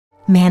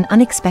Man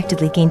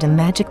unexpectedly gained a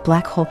magic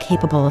black hole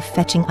capable of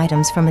fetching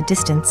items from a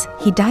distance.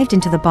 He dived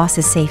into the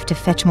boss's safe to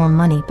fetch more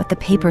money, but the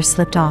paper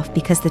slipped off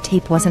because the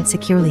tape wasn't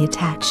securely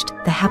attached.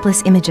 The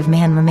hapless image of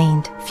man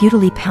remained,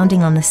 futilely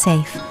pounding on the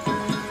safe.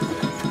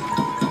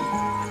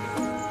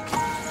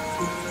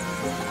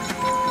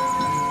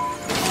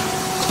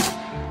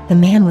 The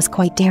man was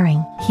quite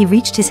daring. He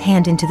reached his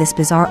hand into this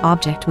bizarre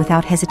object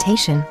without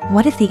hesitation.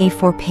 What if the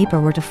A4 paper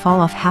were to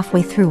fall off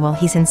halfway through while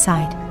he's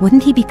inside?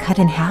 Wouldn't he be cut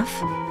in half?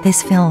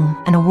 This film,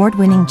 an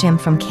award-winning gem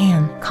from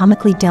Cannes,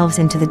 comically delves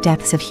into the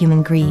depths of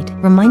human greed,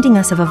 reminding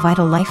us of a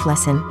vital life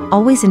lesson: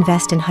 always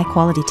invest in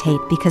high-quality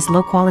tape because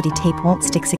low-quality tape won't stick.